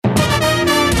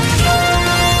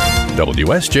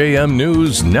WSJM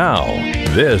News Now.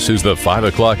 This is the 5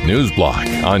 o'clock news block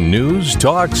on News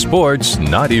Talk Sports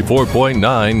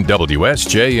 94.9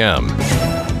 WSJM.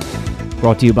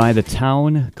 Brought to you by the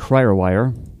Town Crier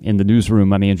Wire. In the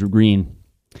newsroom, I'm Andrew Green.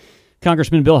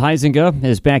 Congressman Bill Huizenga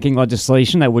is backing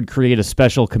legislation that would create a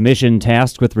special commission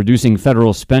tasked with reducing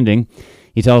federal spending.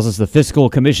 He tells us the Fiscal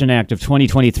Commission Act of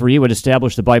 2023 would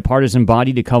establish the bipartisan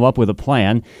body to come up with a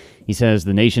plan. He says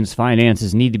the nation's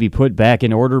finances need to be put back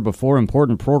in order before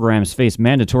important programs face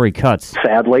mandatory cuts.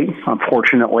 Sadly,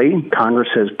 unfortunately, Congress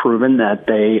has proven that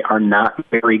they are not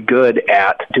very good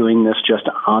at doing this just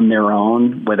on their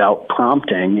own without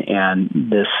prompting, and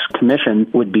this commission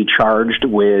would be charged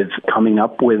with coming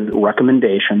up with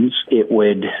recommendations. It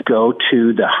would go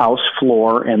to the House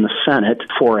floor and the Senate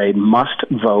for a must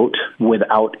vote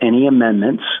without any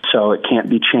amendments, so it can't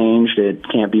be changed, it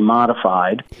can't be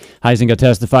modified. Huizenga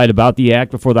testified about the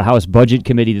act before the House Budget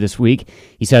Committee this week.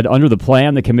 He said under the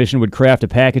plan, the commission would craft a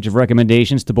package of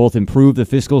recommendations to both improve the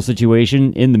fiscal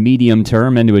situation in the medium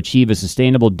term and to achieve a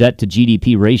sustainable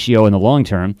debt-to-GDP ratio in the long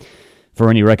term. For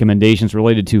any recommendations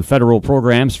related to federal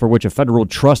programs for which a federal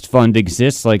trust fund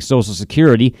exists, like Social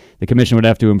Security, the commission would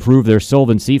have to improve their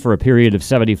solvency for a period of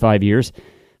 75 years.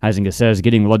 Huizenga says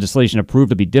getting legislation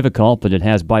approved will be difficult, but it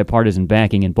has bipartisan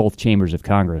backing in both chambers of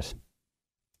Congress.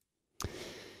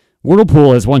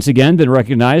 Whirlpool has once again been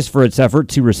recognized for its effort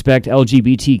to respect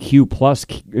LGBTQ plus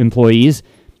employees.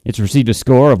 It's received a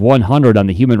score of 100 on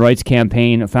the Human Rights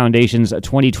Campaign Foundation's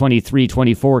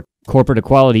 2023-24 Corporate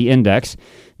Equality Index.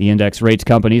 The index rates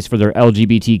companies for their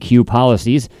LGBTQ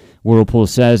policies. Whirlpool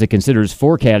says it considers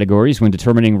 4 categories when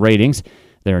determining ratings.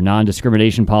 There are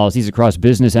non-discrimination policies across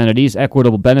business entities,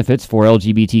 equitable benefits for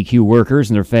LGBTQ workers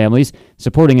and their families,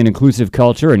 supporting an inclusive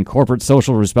culture, and corporate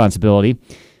social responsibility.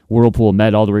 Whirlpool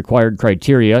met all the required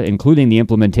criteria, including the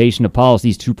implementation of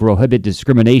policies to prohibit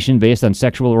discrimination based on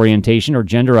sexual orientation or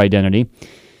gender identity.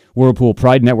 Whirlpool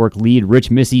Pride Network lead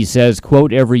Rich Missy says,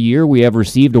 quote, every year we have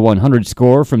received a 100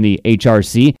 score from the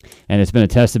HRC, and it's been a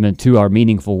testament to our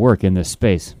meaningful work in this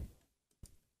space.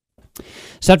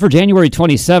 Set for January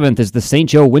 27th is the St.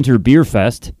 Joe Winter Beer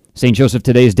Fest. St. Joseph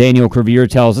Today's Daniel Crevier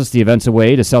tells us the event's a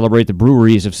way to celebrate the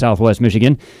breweries of Southwest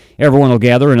Michigan. Everyone will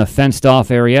gather in a fenced-off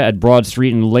area at Broad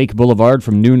Street and Lake Boulevard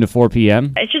from noon to 4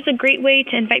 p.m. It's just a great way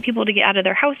to invite people to get out of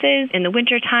their houses in the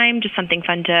wintertime, just something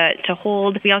fun to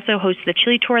hold. We also host the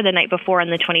chili tour the night before on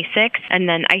the 26th, and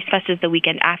then Ice Fest is the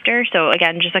weekend after. So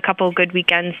again, just a couple good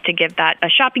weekends to give that a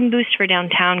shopping boost for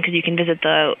downtown, because you can visit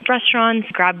the restaurants,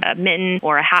 grab a mitten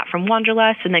or a hat from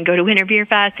Wanderlust, and then go to Winter Beer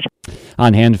Fest.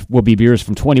 On hand will be beers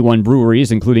from 21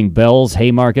 breweries, including Bell's,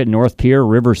 Haymarket, North Pier,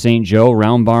 River St. Joe,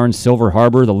 Round Barn, Silver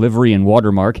Harbor, The Livery, and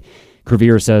Watermark.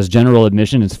 Crevier says general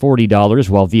admission is $40,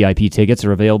 while VIP tickets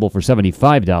are available for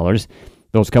 $75.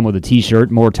 Those come with a T-shirt,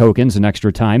 more tokens, and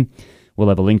extra time. We'll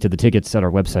have a link to the tickets at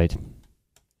our website.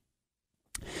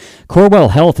 Corewell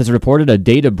Health has reported a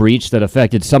data breach that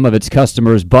affected some of its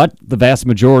customers, but the vast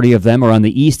majority of them are on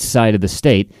the east side of the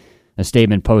state. A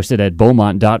statement posted at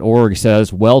Beaumont.org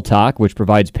says WellTalk, which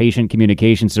provides patient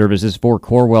communication services for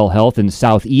Corewell Health in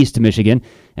southeast Michigan,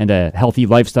 and a healthy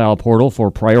lifestyle portal for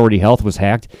Priority Health, was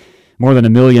hacked. More than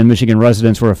 1 million Michigan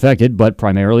residents were affected, but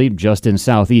primarily just in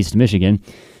southeast Michigan.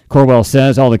 Corewell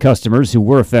says all the customers who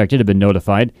were affected have been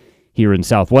notified. Here in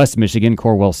southwest Michigan,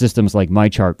 Corewell systems like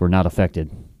MyChart were not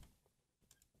affected.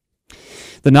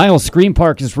 The Niles Scream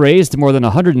Park has raised more than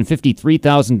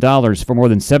 $153,000 for more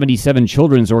than 77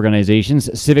 children's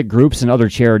organizations, civic groups, and other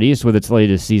charities with its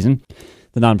latest season.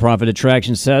 The nonprofit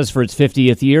attraction says for its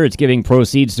 50th year, it's giving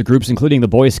proceeds to groups including the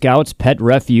Boy Scouts, Pet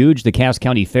Refuge, the Cass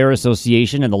County Fair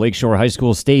Association, and the Lakeshore High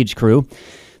School Stage Crew.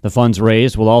 The funds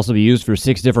raised will also be used for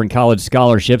 6 different college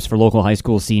scholarships for local high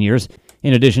school seniors.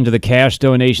 In addition to the cash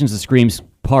donations, the Scream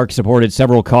Park supported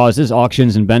several causes,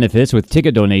 auctions, and benefits with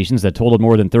ticket donations that totaled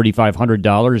more than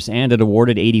 $3,500, and it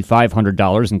awarded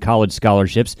 $8,500 in college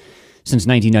scholarships. Since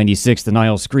 1996, the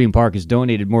Niles Scream Park has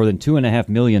donated more than $2.5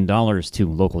 million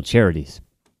to local charities.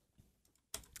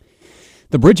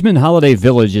 The Bridgman Holiday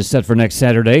Village is set for next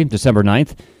Saturday, December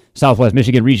 9th. Southwest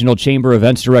Michigan Regional Chamber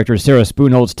Events Director Sarah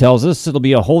Spoonholtz tells us it'll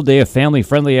be a whole day of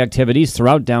family-friendly activities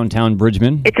throughout downtown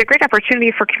Bridgman. It's a great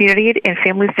opportunity for community and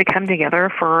families to come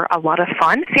together for a lot of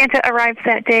fun. Santa arrives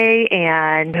that day,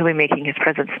 and he'll be making his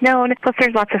presence known. Plus,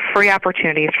 there's lots of free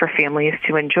opportunities for families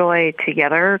to enjoy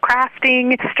together,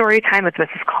 crafting, story time with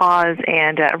Mrs. Claus,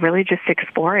 and really just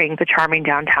exploring the charming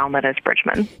downtown that is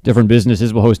Bridgman. Different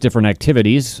businesses will host different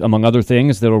activities. Among other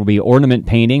things, there will be ornament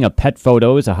painting, a pet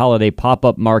photos, a holiday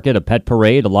pop-up market, market, a pet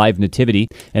parade, a live nativity,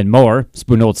 and more.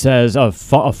 Spoonolt says a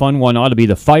fun one ought to be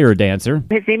the fire dancer.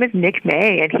 His name is Nick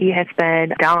May, and he has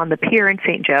been down on the pier in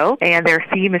St. Joe, and their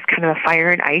theme is kind of a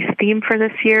fire and ice theme for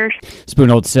this year.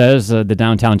 Spoonolt says the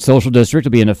downtown social district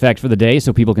will be in effect for the day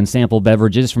so people can sample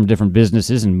beverages from different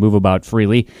businesses and move about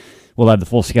freely. We'll have the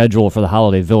full schedule for the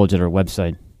Holiday Village at our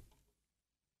website.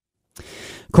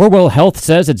 Corewell Health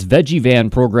says its Veggie Van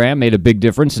program made a big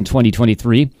difference in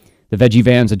 2023. The Veggie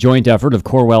Van's a joint effort of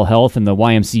Corewell Health and the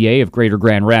YMCA of Greater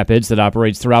Grand Rapids that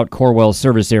operates throughout Corewell's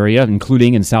service area,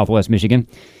 including in southwest Michigan.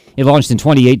 It launched in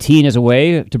 2018 as a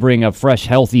way to bring up fresh,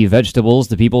 healthy vegetables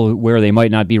to people where they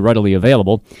might not be readily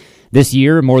available. This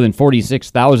year, more than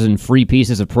 46,000 free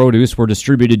pieces of produce were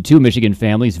distributed to Michigan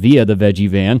families via the Veggie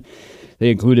Van. They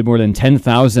included more than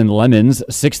 10,000 lemons,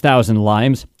 6,000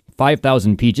 limes,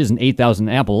 5,000 peaches, and 8,000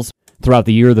 apples. Throughout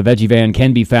the year, the Veggie Van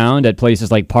can be found at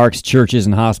places like parks, churches,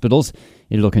 and hospitals.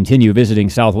 It'll continue visiting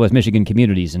Southwest Michigan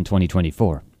communities in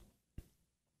 2024.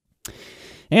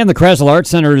 And the Krasl Arts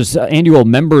Center's annual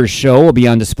Members Show will be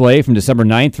on display from December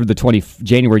 9th through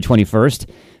January 21st.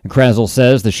 Krasl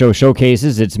says the show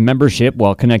showcases its membership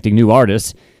while connecting new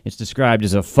artists. It's described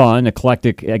as a fun,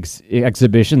 eclectic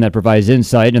exhibition that provides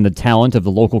insight into the talent of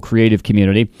the local creative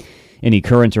community. Any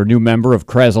current or new member of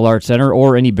Krasl Arts Center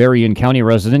or any Berrien County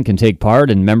resident can take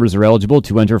part, and members are eligible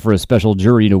to enter for a special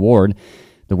juried award.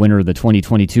 The winner of the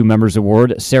 2022 Members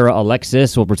Award, Sarah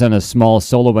Alexis, will present a small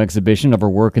solo exhibition of her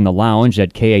work in the lounge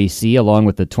at KAC along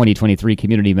with the 2023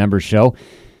 Community Members Show.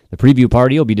 The preview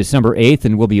party will be December 8th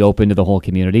and will be open to the whole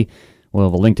community. We'll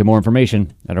have a link to more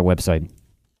information at our website.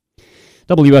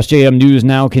 WSJM News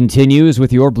now continues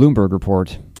with your Bloomberg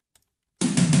Report.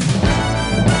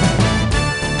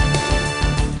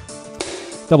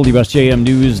 WSJM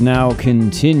News now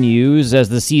continues as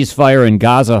the ceasefire in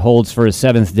Gaza holds for a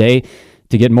seventh day.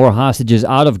 To get more hostages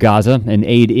out of Gaza and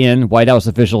aid in, White House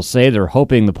officials say they're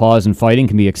hoping the pause in fighting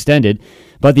can be extended.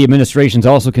 But the administration's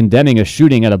also condemning a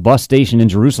shooting at a bus station in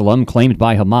Jerusalem claimed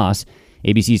by Hamas.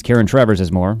 ABC's Karen Travers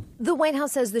has more. The White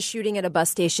House says the shooting at a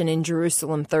bus station in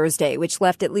Jerusalem Thursday, which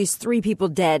left at least 3 people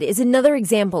dead, is another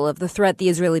example of the threat the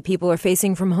Israeli people are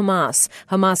facing from Hamas.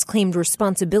 Hamas claimed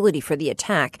responsibility for the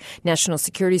attack. National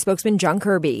Security spokesman John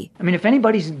Kirby. I mean, if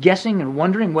anybody's guessing and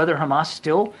wondering whether Hamas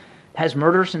still has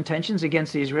murderous intentions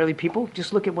against the Israeli people,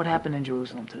 just look at what happened in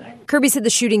Jerusalem today. Kirby said the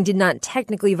shooting did not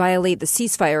technically violate the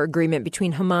ceasefire agreement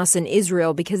between Hamas and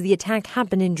Israel because the attack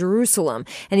happened in Jerusalem,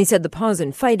 and he said the pause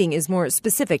in fighting is more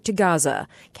specific to Gaza.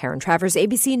 Karen Travers,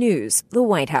 ABC News, the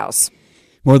White House.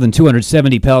 More than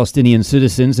 270 Palestinian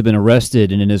citizens have been arrested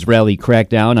in an Israeli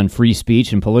crackdown on free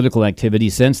speech and political activity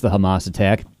since the Hamas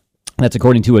attack. That's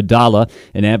according to Adala,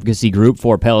 an advocacy group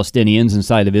for Palestinians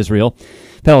inside of Israel.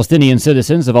 Palestinian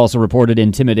citizens have also reported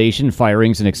intimidation,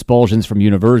 firings, and expulsions from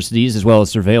universities, as well as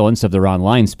surveillance of their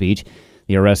online speech.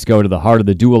 The arrests go to the heart of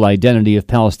the dual identity of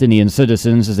Palestinian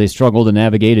citizens as they struggle to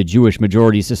navigate a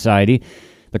Jewish-majority society.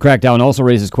 The crackdown also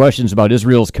raises questions about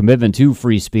Israel's commitment to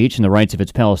free speech and the rights of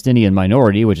its Palestinian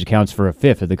minority, which accounts for a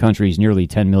fifth of the country's nearly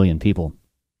 10 million people.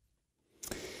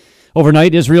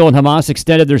 Overnight, Israel and Hamas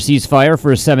extended their ceasefire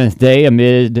for a seventh day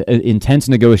amid intense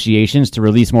negotiations to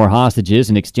release more hostages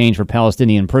in exchange for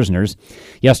Palestinian prisoners.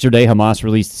 Yesterday, Hamas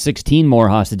released 16 more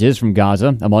hostages from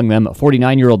Gaza, among them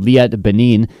 49-year-old Liat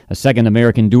Benin, a second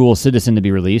American dual citizen to be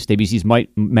released. ABC's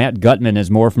Matt Gutman has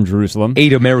more from Jerusalem.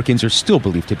 8 Americans are still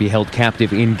believed to be held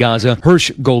captive in Gaza.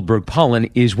 Hirsch Goldberg-Pollen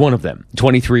is one of them.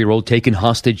 23-year-old taken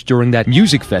hostage during that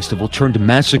music festival turned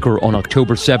massacre on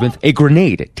October 7th, a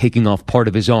grenade taking off part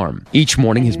of his arm. Each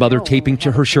morning, his mother taping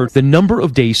to her shirt the number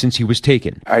of days since he was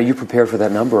taken. Are you prepared for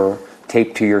that number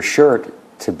taped to your shirt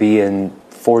to be in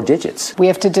 4 digits? We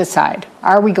have to decide,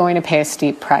 are we going to pay a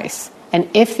steep price? And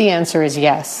if the answer is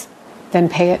yes, then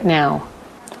pay it now.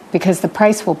 Because the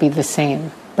price will be the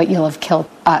same, but you'll have killed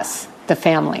us, the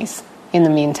families, in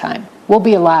the meantime. We'll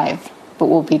be alive, but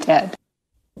we'll be dead.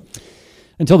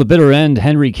 Until the bitter end,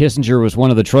 Henry Kissinger was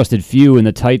one of the trusted few in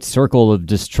the tight circle of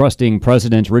distrusting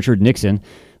President Richard Nixon.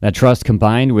 That trust,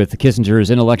 combined with Kissinger's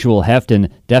intellectual heft and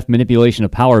deft manipulation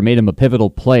of power, made him a pivotal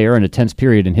player in a tense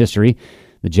period in history.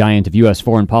 The giant of U.S.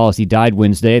 foreign policy died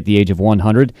Wednesday at the age of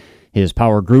 100. His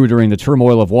power grew during the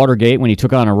turmoil of Watergate when he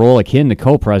took on a role akin to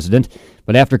co-president.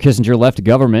 But after Kissinger left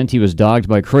government, he was dogged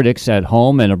by critics at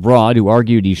home and abroad who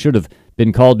argued he should have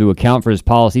been called to account for his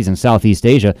policies in Southeast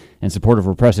Asia and support of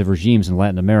repressive regimes in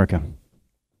Latin America.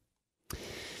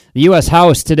 The U.S.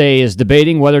 House today is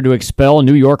debating whether to expel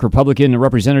New York Republican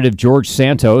Representative George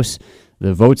Santos.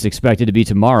 The vote's expected to be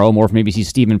tomorrow. More from ABC's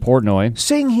Stephen Portnoy.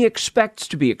 Saying he expects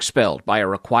to be expelled by a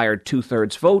required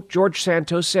 2/3 vote, George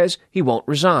Santos says he won't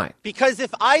resign. Because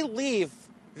if I leave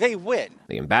they win.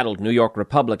 The embattled New York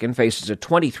Republican faces a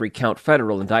 23-count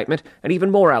federal indictment and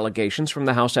even more allegations from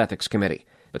the House Ethics Committee.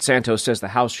 But Santos says the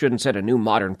House shouldn't set a new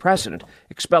modern precedent,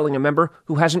 expelling a member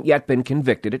who hasn't yet been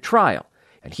convicted at trial.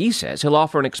 And he says he'll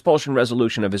offer an expulsion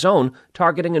resolution of his own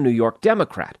targeting a New York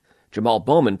Democrat. Jamal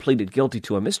Bowman pleaded guilty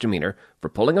to a misdemeanor for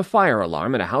pulling a fire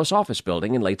alarm in a House office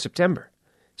building in late September.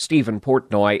 Stephen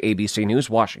Portnoy, ABC News,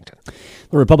 Washington.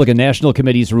 The Republican National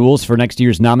Committee's rules for next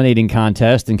year's nominating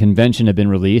contest and convention have been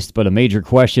released, but a major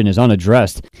question is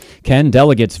unaddressed. Can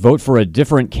delegates vote for a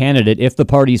different candidate if the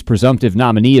party's presumptive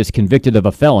nominee is convicted of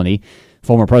a felony?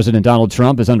 Former President Donald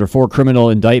Trump is under 4 criminal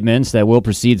indictments that will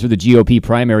proceed through the GOP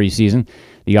primary season.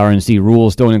 The RNC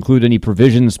rules don't include any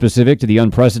provisions specific to the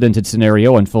unprecedented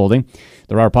scenario unfolding.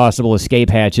 There are possible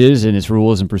escape hatches in its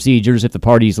rules and procedures if the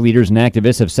party's leaders and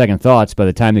activists have second thoughts by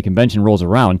the time the convention rolls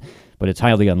around, but it's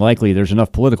highly unlikely there's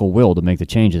enough political will to make the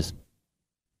changes.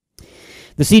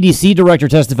 The CDC director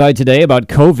testified today about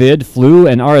COVID, flu,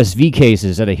 and RSV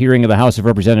cases at a hearing of the House of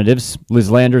Representatives.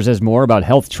 Liz Landers has more about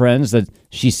health trends that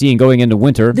she's seeing going into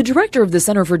winter. The director of the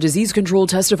Center for Disease Control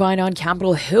testified on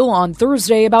Capitol Hill on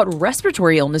Thursday about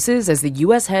respiratory illnesses as the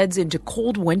U.S. heads into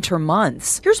cold winter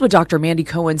months. Here's what Dr. Mandy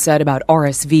Cohen said about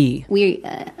RSV. We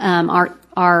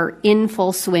are in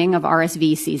full swing of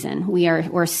RSV season.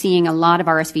 We're seeing a lot of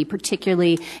RSV,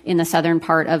 particularly in the southern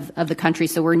part of the country.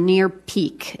 So we're near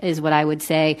peak, is what I would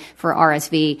say, for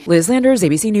RSV. Liz Landers,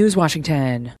 ABC News,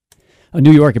 Washington. A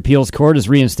New York appeals court has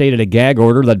reinstated a gag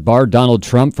order that barred Donald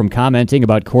Trump from commenting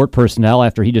about court personnel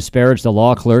after he disparaged a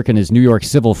law clerk in his New York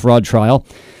civil fraud trial.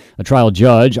 A trial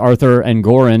judge, Arthur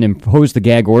Engoron, imposed the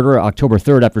gag order October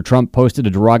 3rd after Trump posted a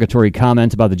derogatory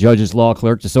comment about the judge's law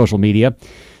clerk to social media.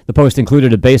 The post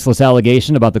included a baseless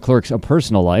allegation about the clerk's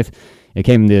personal life. It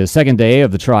came the second day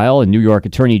of the trial in New York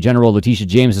Attorney General Letitia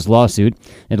James's lawsuit.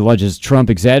 It alleges Trump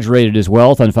exaggerated his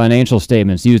wealth on financial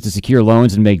statements used to secure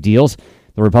loans and make deals.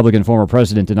 The Republican former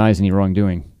president denies any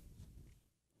wrongdoing.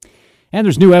 And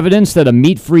there's new evidence that a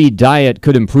meat-free diet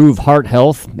could improve heart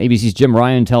health. ABC's Jim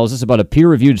Ryan tells us about a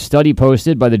peer-reviewed study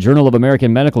posted by the Journal of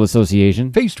American Medical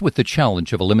Association. Faced with the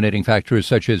challenge of eliminating factors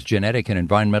such as genetic and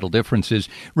environmental differences,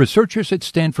 researchers at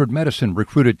Stanford Medicine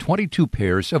recruited 22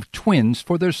 pairs of twins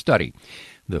for their study.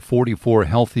 The 44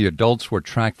 healthy adults were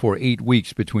tracked for 8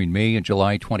 weeks between May and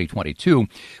July 2022,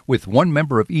 with one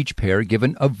member of each pair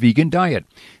given a vegan diet.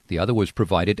 The other was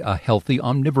provided a healthy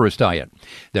omnivorous diet.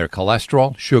 Their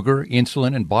cholesterol, sugar,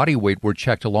 insulin, and body weight were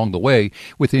checked along the way.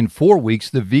 Within 4 weeks,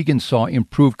 the vegans saw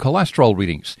improved cholesterol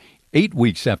readings. 8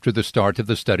 weeks after the start of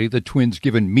the study, the twins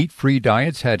given meat-free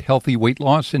diets had healthy weight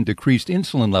loss and decreased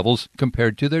insulin levels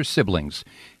compared to their siblings.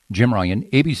 Jim Ryan,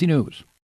 ABC News.